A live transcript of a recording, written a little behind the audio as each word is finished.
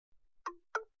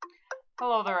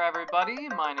Hello there everybody,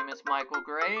 my name is Michael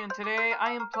Gray, and today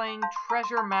I am playing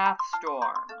Treasure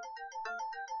Mathstorm.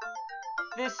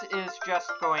 This is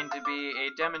just going to be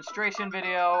a demonstration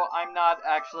video. I'm not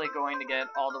actually going to get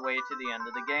all the way to the end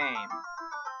of the game.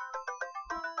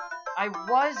 I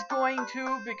was going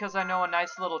to, because I know a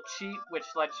nice little cheat which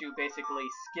lets you basically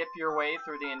skip your way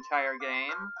through the entire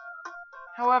game.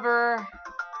 However,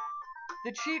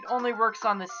 the cheat only works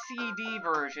on the CD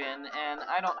version, and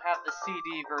I don't have the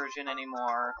CD version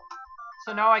anymore.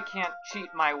 So now I can't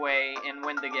cheat my way and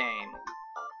win the game.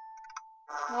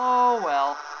 Oh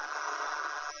well.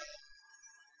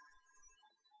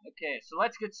 Okay, so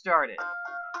let's get started.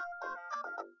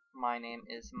 My name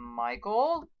is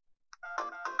Michael.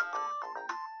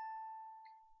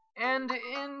 And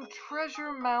in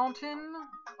Treasure Mountain...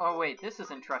 Oh wait, this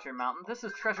isn't Treasure Mountain, this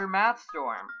is Treasure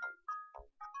Mathstorm.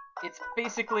 It's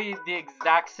basically the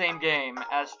exact same game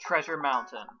as Treasure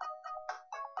Mountain.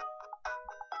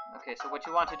 Okay, so what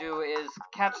you want to do is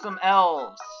catch some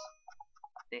elves.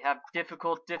 They have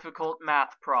difficult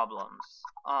math problems.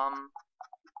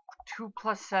 2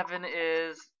 plus 7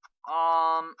 is,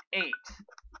 8.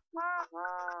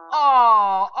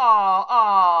 Oh,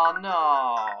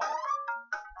 no.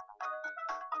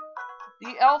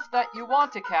 The elf that you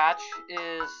want to catch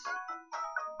is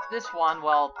this one.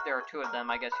 Well, there are two of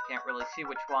them. I guess you can't really see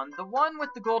which one. The one with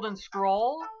the golden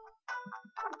scroll,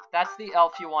 that's the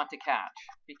elf you want to catch,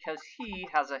 because he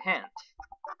has a hint.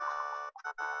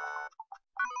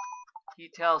 He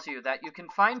tells you that you can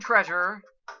find treasure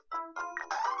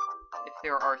if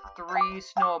there are 3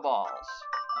 snowballs.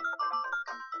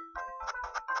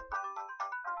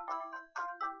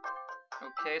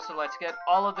 Okay, so let's get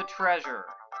all of the treasure.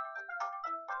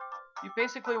 You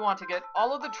basically want to get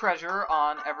all of the treasure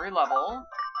on every level.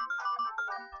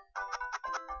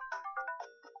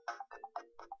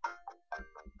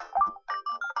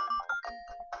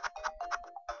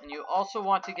 And you also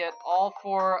want to get all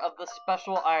 4 of the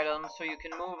special items so you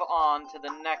can move on to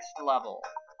the next level.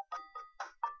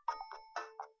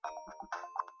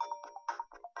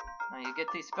 Now you get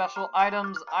these special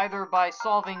items either by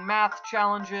solving math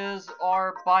challenges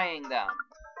or buying them.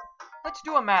 Let's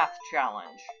do a math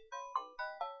challenge.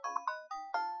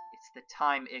 The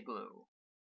time igloo.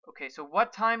 Okay, so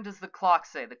what time does the clock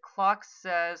say? The clock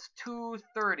says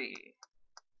 2:30.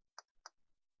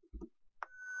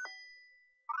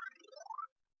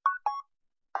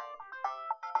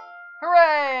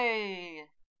 Hooray!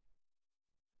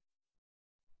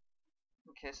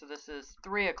 Okay, so this is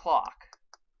 3 o'clock.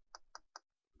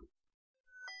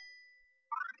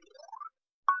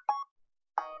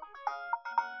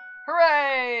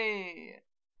 Hooray!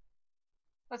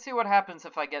 Let's see what happens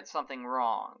if I get something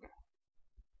wrong.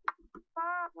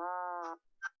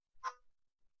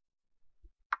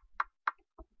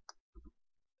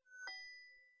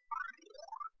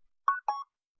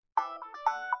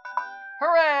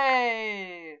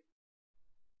 Hooray!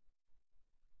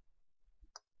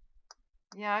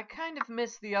 Yeah, I kind of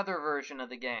miss the other version of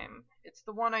the game. It's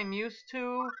the one I'm used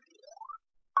to.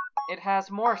 It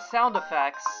has more sound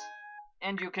effects,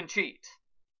 and you can cheat.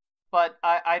 But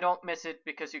I don't miss it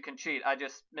because you can cheat. I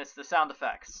just miss the sound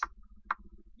effects.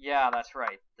 Yeah, that's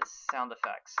right. The sound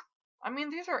effects. I mean,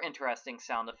 these are interesting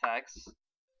sound effects.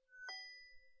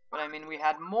 But I mean, we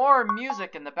had more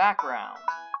music in the background.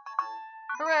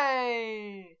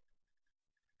 Hooray!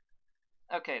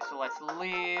 Okay, so let's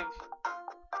leave.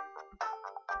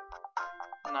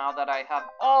 Now that I have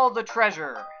all the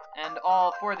treasure and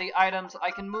all 4 of the items,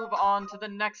 I can move on to the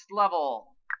next level.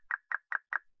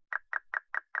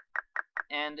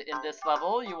 And in this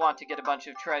level, you want to get a bunch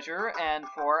of treasure and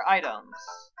 4 items.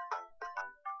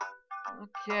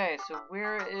 Okay, so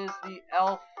where is the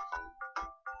elf?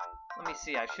 Let me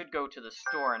see, I should go to the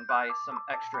store and buy some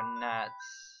extra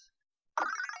nets.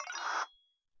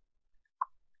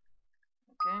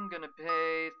 Okay, I'm gonna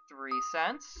pay 3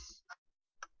 cents.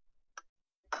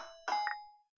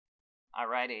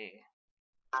 Alrighty.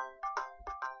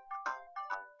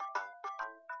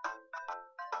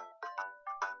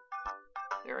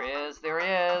 There he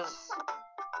is.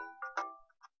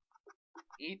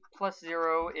 8 plus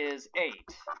 0 is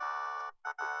 8.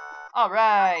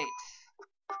 Alright.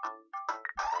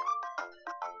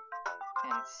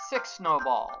 And 6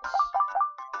 snowballs.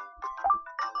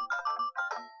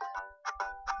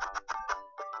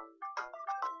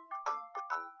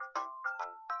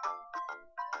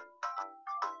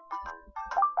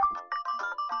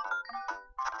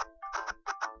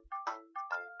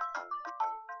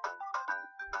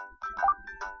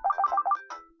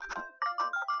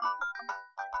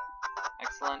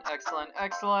 Excellent, excellent,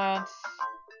 excellent.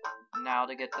 Now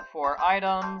to get the 4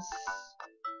 items.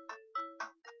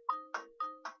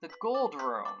 gold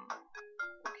room.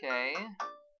 Okay.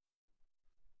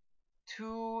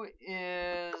 2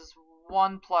 is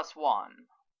 1 plus 1.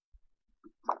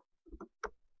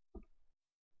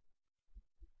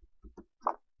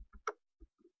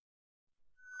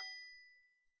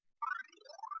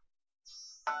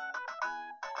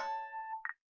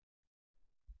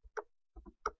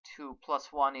 Two plus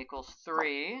 1 equals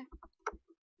 3.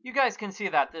 You guys can see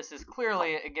that this is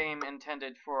clearly a game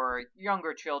intended for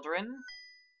younger children.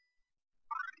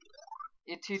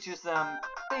 It teaches them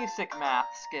basic math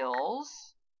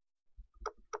skills.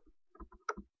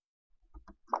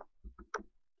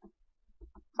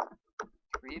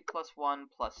 Three plus 1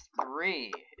 plus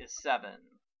 3 is 7.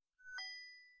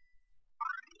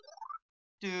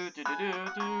 Do do do do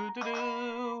do do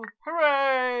do!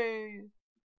 Hooray!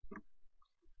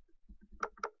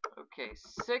 Okay,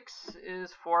 6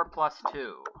 is 4 plus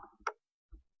 2.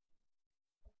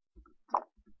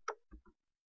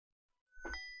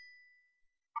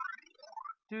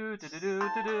 Do do do do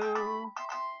do do!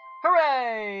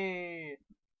 Hooray!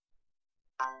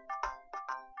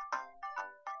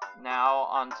 Now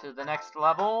on to the next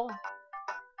level.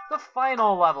 The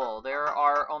final level. There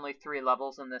are only 3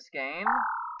 levels in this game.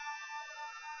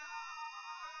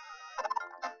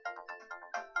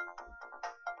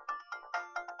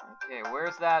 Okay,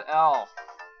 where's that elf?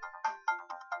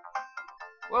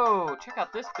 Whoa, check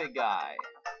out this big guy.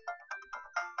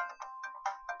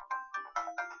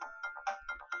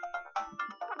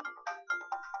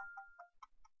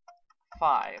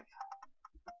 Five.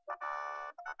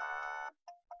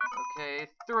 Okay,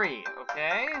 3,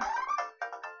 okay?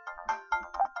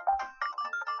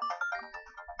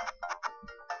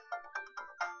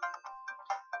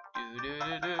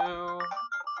 Do-do-do-do.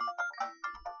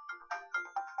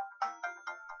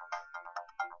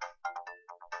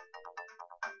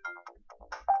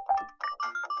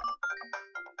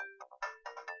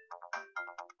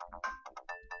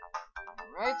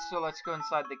 Alright, so let's go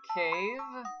inside the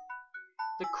cave.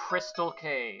 The Crystal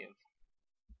Cave.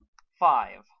 5.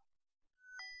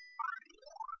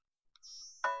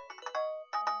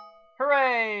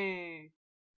 Hooray!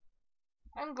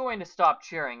 I'm going to stop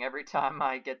cheering every time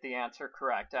I get the answer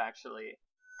correct, actually.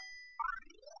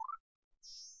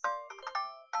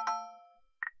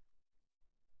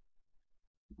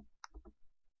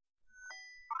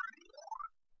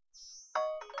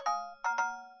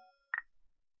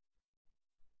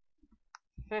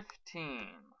 $15.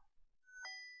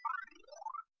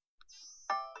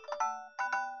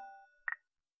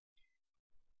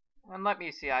 And let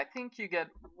me see, I think you get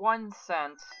 1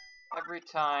 cent every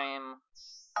time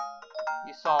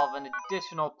you solve an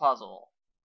additional puzzle.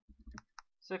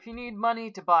 So if you need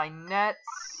money to buy nets,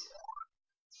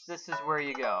 this is where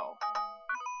you go.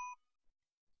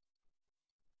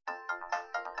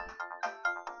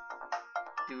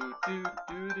 Do do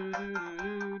do do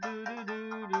do do do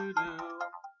do do do.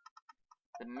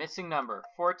 The missing number,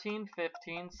 14,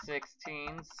 15,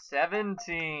 16,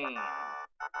 17.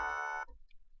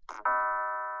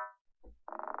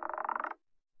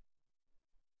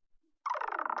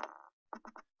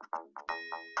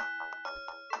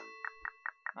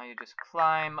 Now you just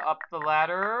climb up the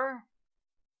ladder.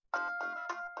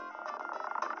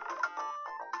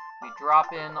 We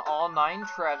drop in all 9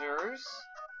 treasures.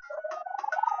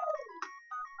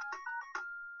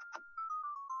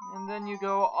 And then you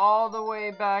go all the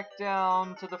way back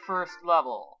down to the first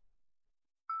level.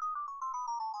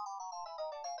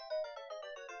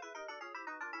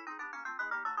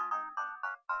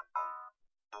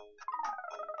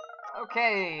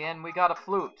 Okay, and we got a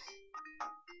flute.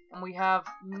 And we have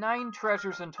 9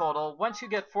 treasures in total. Once you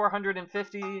get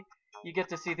 450, you get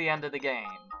to see the end of the game.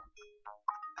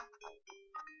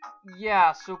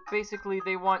 Yeah, so basically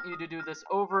they want you to do this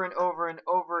over and over and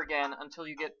over again until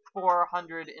you get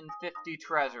 450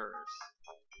 treasures.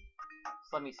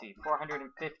 So let me see,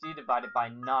 450 divided by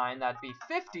 9, that'd be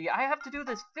 50. I have to do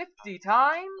this 50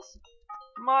 times?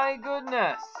 My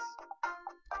goodness.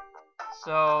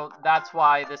 So that's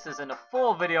why this isn't a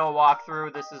full video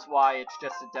walkthrough, this is why it's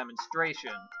just a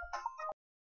demonstration.